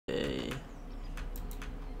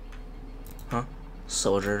Huh?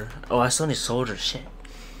 Soldier. Oh, I still need soldier. Shit.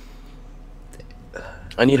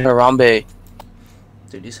 I need Harambe.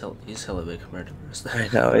 Dude, he's hella big compared to the rest of I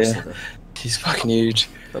know, yeah. He's fucking huge.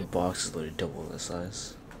 The box is literally double the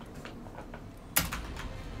size.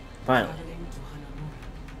 Finally.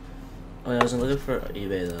 Oh yeah, I was looking for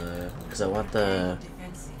eBay though, because I want the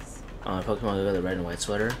Pokemon Go, the red and white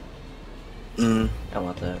sweater. I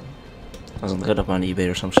want that. I was looking up on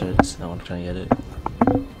eBay or some shit, so I want to try and get it.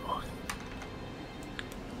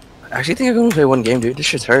 I actually think I'm gonna play one game, dude. This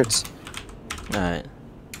shit hurts. Alright.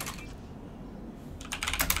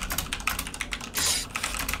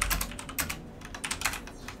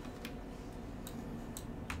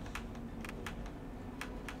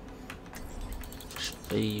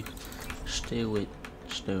 Stay with,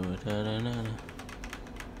 da da da.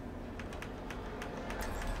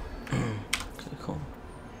 Okay, cool.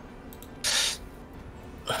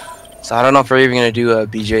 So I don't know if we're even gonna do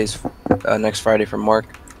BJ's next Friday for Mark.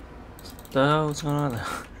 The hell, what's going on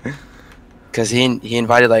there? Cause he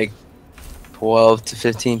invited like 12 to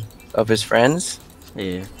 15 of his friends.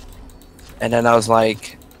 Yeah. And then I was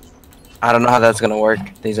like, I don't know how that's gonna work.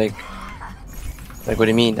 And he's like, what do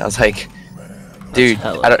you mean? I was like, dude,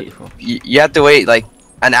 I don't. You have to wait like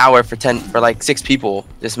an hour for like 6 people.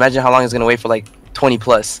 Just imagine how long it's gonna wait for like 20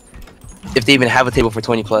 plus, if they even have a table for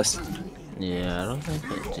 20 plus. Yeah, I don't think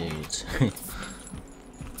they do.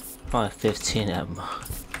 Probably 15 at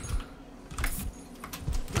most.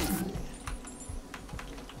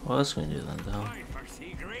 What else can we do then, though?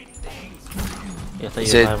 Yeah, I thought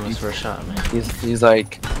you were having his first shot, man. He's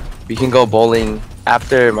like, we can go bowling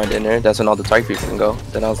after my dinner. That's when all the target people can go.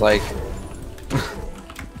 Then I was like,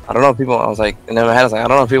 I don't know if people. I was like, and then my head was like, I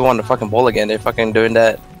don't know if people want to fucking bowl again. They're fucking doing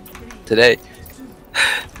that today.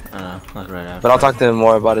 I know, like right after. But I'll talk to him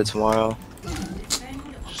more about it tomorrow.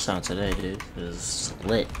 Just not today, dude. It's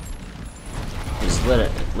lit. He's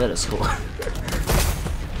lit at school.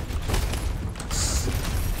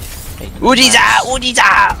 Ujiza!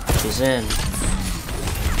 Ujiza! She's in.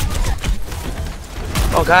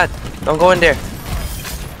 Oh god, don't go in there.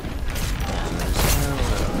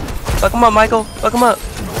 Fuck him up, Michael. Fuck him up.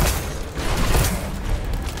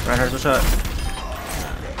 Runners, what's up?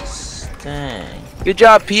 Nice. Dang. Good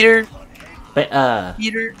job, Peter. Peter.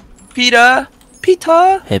 Peter.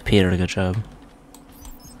 Hey, Peter, good job.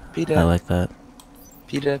 Peter. I like that.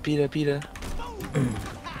 Peter.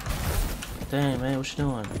 Dang, man, what you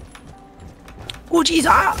doing? Oh, jeez,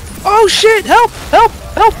 ah! Oh, shit! Help! Help!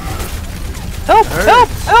 Help! Help! Help!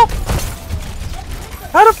 Help!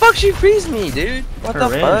 How the fuck she freeze me, dude? What the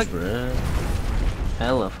fuck? Bro.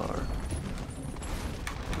 Hella far.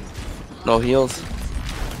 No heals.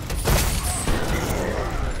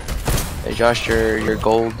 Hey, Josh, you're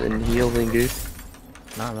gold and healing, dude.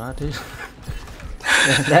 Nah, I'm not, dude.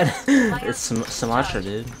 It's Sumatra,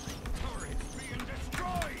 dude.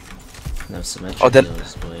 No symmetric. Oh, then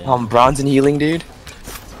yeah. bronze and healing, dude.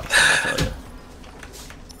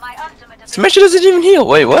 Symmetra doesn't even heal.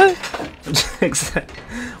 Wait, what?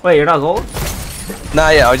 Wait, you're not gold?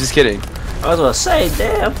 Nah, yeah, I was just kidding. I was about to say,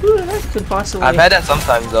 damn, who the heck could possibly? I've had that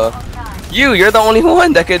sometimes though. You're the only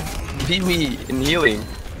one that could beat me in healing.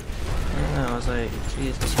 Yeah, I was like,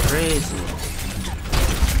 jeez, that's crazy.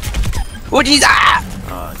 Oh, jeez, ah!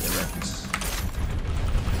 Oh, get wrecked.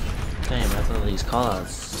 Damn, I thought these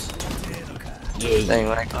callouts. Yeah. Dang,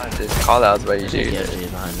 like this callouts by you, dude. Yeah,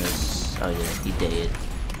 behind us. Oh yeah, he dead.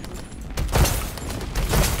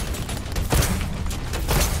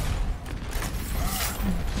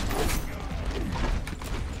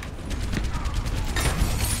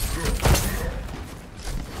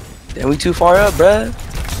 Damn, we too far up, bruh.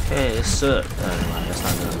 Hey, it's up. Never mind, that's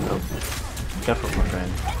not good. Oh. Careful, my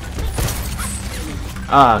friend.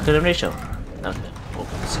 Ah, condemnation. Okay.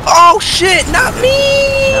 Oh shit, not me!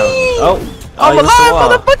 No. Oh, I'm alive,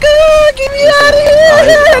 motherfucker! Get me out of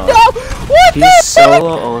here! No! What the fuck?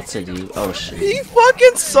 Solo ulted you. Oh shit. He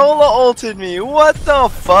fucking solo ulted me. What the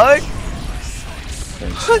fuck?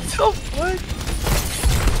 What the fuck?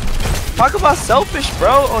 Talk about selfish,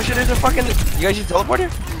 bro. Oh shit, there's a fucking. You guys use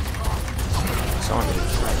teleporter?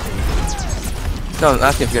 No, I'm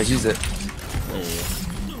asking if you guys use it. Yeah.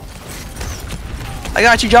 I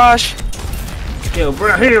got you, Josh. Yo,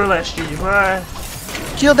 bro, here, last you, bro.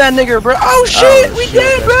 Kill that nigger, bro. Oh shit, we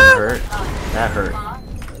dead, bro. Hurt. That hurt.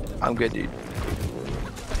 I'm good, dude.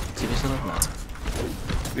 TV still up? No.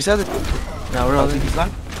 We said it. No, we're all TV's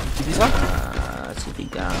on. TV's on. TV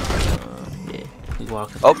down. Yeah, we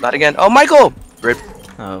walking. Oh, not again. Oh, Michael. Rip.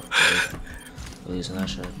 Oh, we're losing that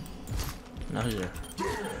shit. No, who's there?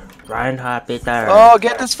 Reinhardt, Peter. Oh,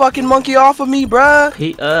 get this fucking monkey off of me, bruh.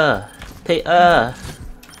 Peter.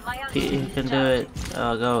 You can do it.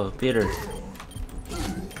 Oh, go, Peter.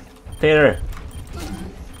 Peter.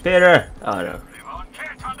 Peter. Oh no.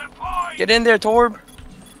 Get in there, Torb.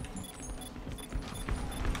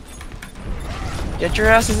 Get your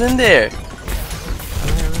asses in there.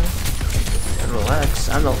 Relax.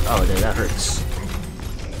 I'm no. Oh, dude, that hurts.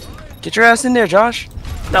 Get your ass in there, Josh.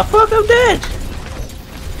 The fuck, I'm dead.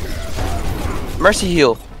 Mercy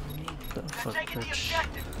heal. The fuck, bitch.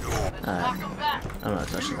 Alright. I'm not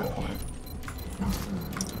touching that point.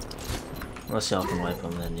 Unless y'all can wipe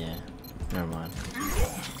them, then yeah. Never mind.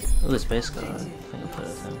 Ooh, this base guy. I think I'll play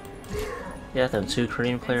with him. Yeah, them 2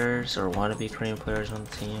 Korean players or wannabe Korean players on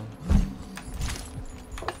the team.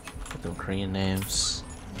 With them Korean names.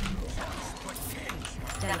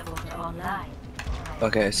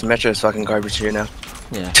 Okay, Symmetra is fucking garbage here now.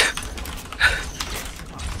 Yeah.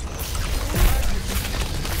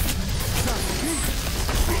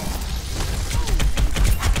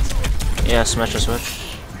 Yeah, Symmetra switch.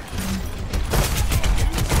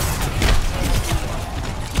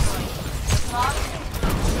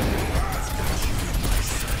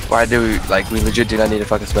 Why do we, like, we legit do not need a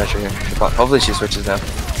fucking Symmetra here. Hopefully she switches now.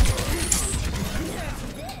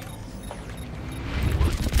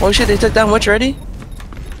 Oh shit, they took down Witch already?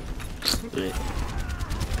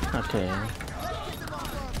 Okay.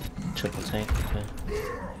 Triple tank, okay.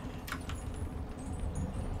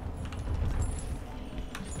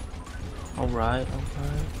 Alright,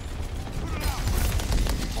 alright.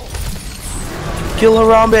 Kill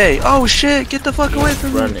Harambe! Oh shit, get the fuck away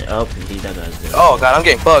from me! Run it up, indeed, that guy's dead. Oh god, I'm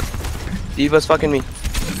getting fucked. Diva's fucking me.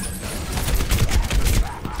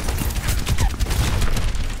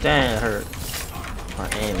 Dang, it hurt. My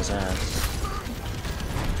aim is ass.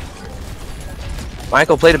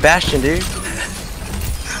 Michael, play the Bastion, dude.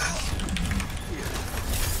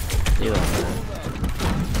 You don't know.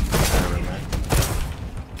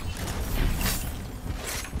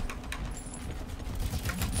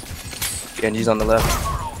 Genji's on the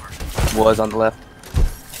left. Was on the left.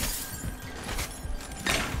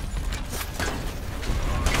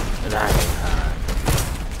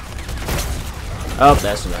 Oh,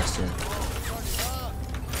 that's the Bastion.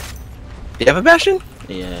 You have a Bastion?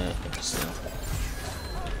 Yeah, so.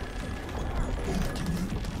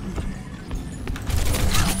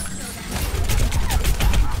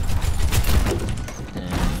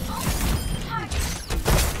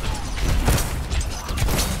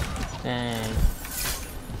 Dang.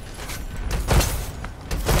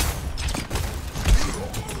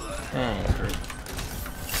 Dang, hurt.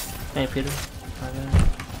 Hey, Peter.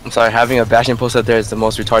 I'm sorry, having a Bastion post up there is the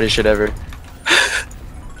most retarded shit ever.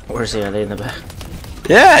 Where's he? Are they in the back?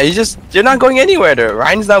 Yeah, you're not going anywhere there.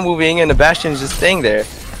 Ryan's not moving and the Bastion's just staying there.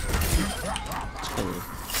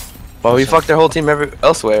 Well, we fucked their whole team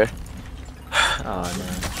elsewhere. Oh,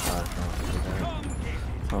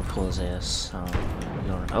 damn. I'll pull his ass.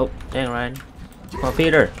 Oh, dang, Ryan. Come on,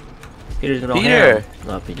 Peter. Peter's gonna go ham.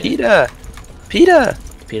 Oh, Peter. Peter.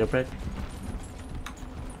 Peter bread.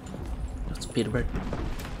 What's Peter bread?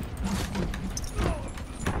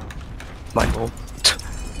 Michael.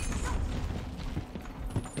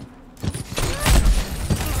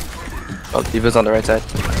 Oh, Diva's on the right side.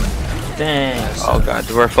 Dang. Oh god,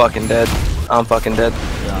 we're fucking dead. I'm fucking dead.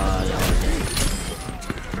 Yeah, yeah,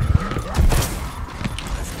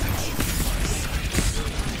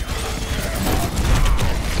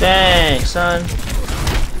 dang, son.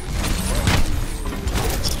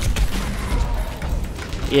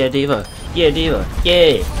 Yeah, Diva. Yeah, Diva.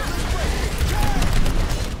 Yeah.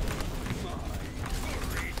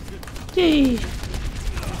 Yay.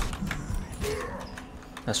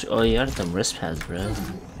 That's oh, you got them wrist pads, bro.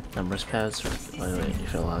 Them wrist pads. Wait, you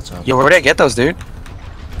feel a laptop. Yo, where did I get those, dude?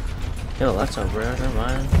 You have a laptop, bro. Never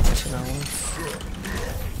mind. That shit not work.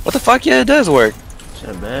 What the fuck? Yeah, it does work.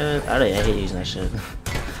 Shit, man. I hate using that shit.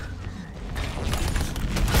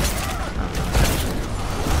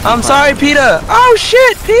 I'm sorry, Peter. Oh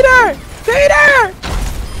shit, Peter! Peter!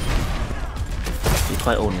 You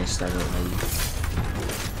quite old this that maybe.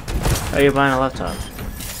 Oh, you're buying a laptop.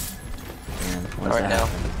 Man, Not right now.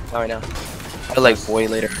 Not right now. But like way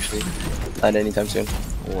later, actually. Not anytime soon.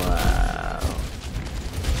 Wow.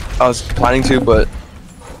 I was planning to, but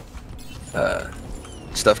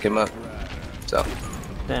stuff came up, so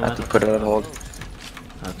Damn, I have to put it on hold.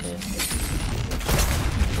 Okay.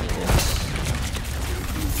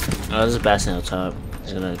 Oh, there's a Bastion up top.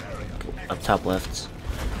 He's gonna up top left.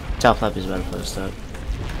 Top left is better for the start.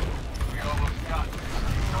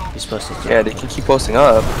 He's supposed to. Yeah, they can keep posting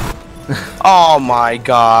up. Oh my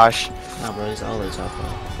gosh. Nah, bro, he's all the way top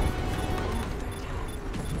left.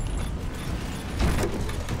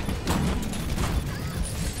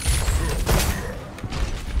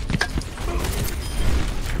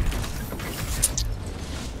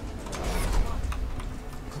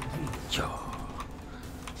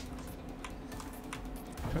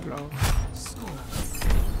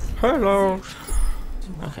 Hello.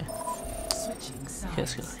 Okay.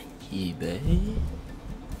 Let's go. eBay.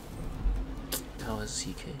 How is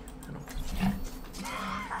CK? I don't know.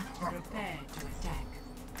 Prepare to attack.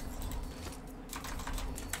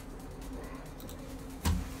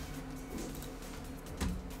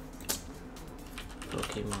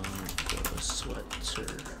 Pokemon Go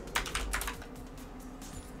Sweater.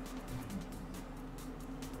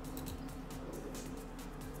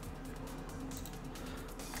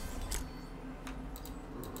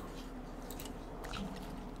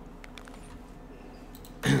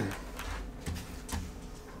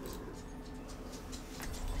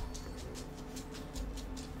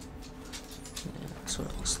 That's what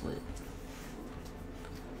it looks like.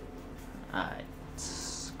 Alright,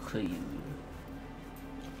 clean.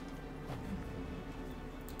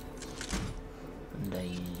 And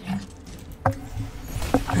then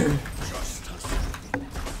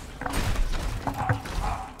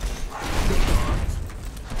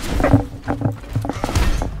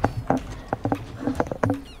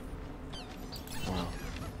wow.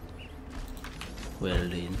 Well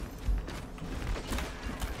done.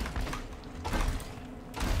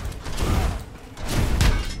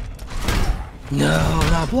 No,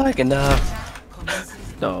 not black enough.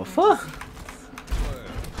 The fuck?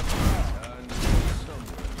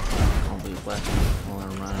 I'll be black. I'll let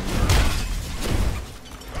him run him.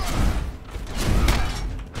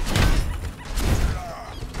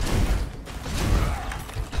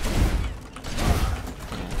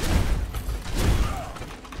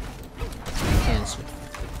 Cancel.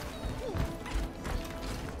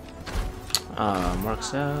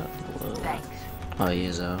 Mark's out. Whoa. Oh, he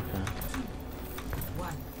is out. Okay.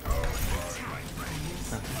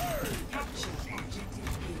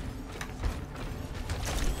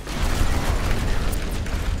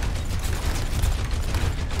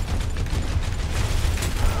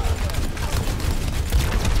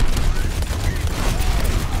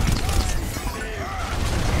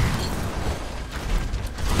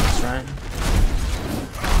 Right.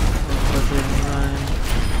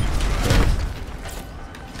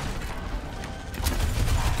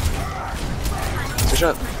 Push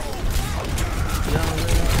up.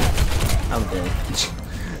 I'm dead.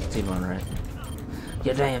 Team on right.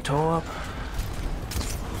 You damn tore up.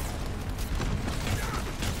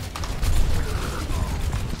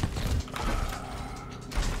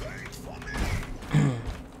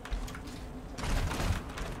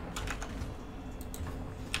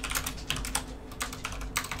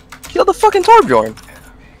 Kill the fucking Torbjorn.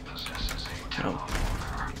 Oh.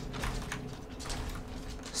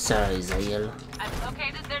 Sorry, Zayel. I've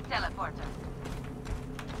located their teleporter.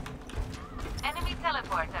 Enemy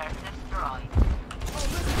teleporter destroyed.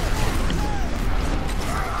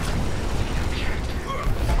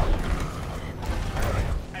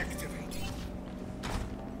 Activating.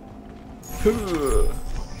 Huh.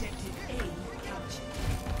 Objective A captured.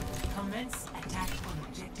 Commence attack on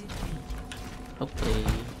objective B. Okay.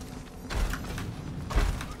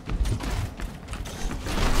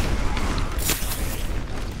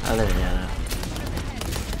 Oh, there you go.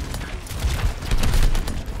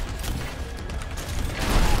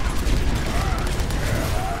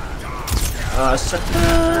 Oh,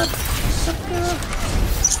 sucker! Sucker!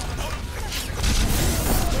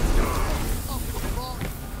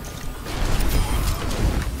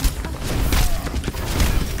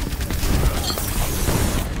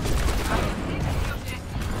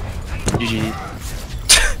 GG.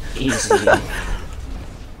 Easy.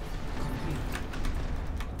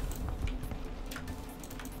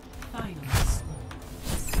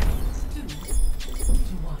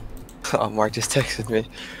 Oh, Mark just texted me.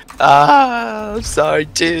 Ah, I'm sorry,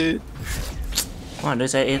 dude. Come on, dude,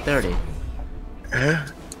 it's at 8:30. Huh?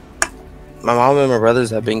 My mom and my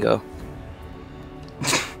brother's at bingo.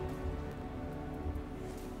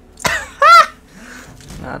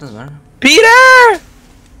 Nah, it doesn't matter. Peter!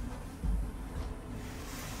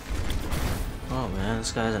 Oh man,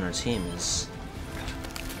 this guy's on our team is...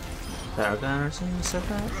 that our guy on our team who said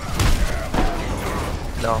that?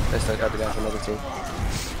 No, I still got the guy from another team.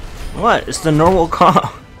 What? It's the normal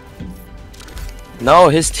call. No,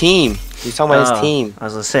 his team. He's talking about his team. I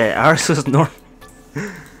was gonna say, ours was normal.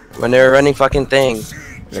 When they were running fucking things.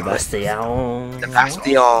 The Bastion. The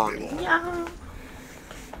Bastion. Yeah.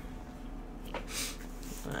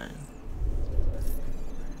 Alright.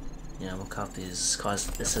 Yeah, we'll cop these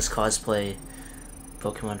this is cosplay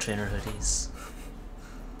Pokemon trainer hoodies.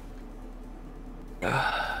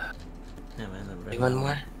 Yeah, man, the red One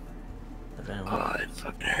more? The red and Oh, white. it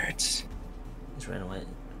fucking hurts. These red and white.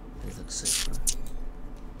 These look sick, bro.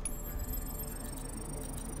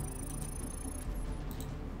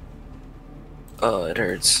 Oh, it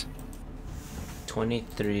hurts.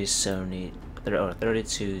 2370 or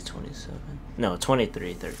 3227. No,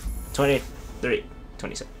 23 30. 23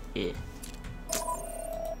 27. Yeah.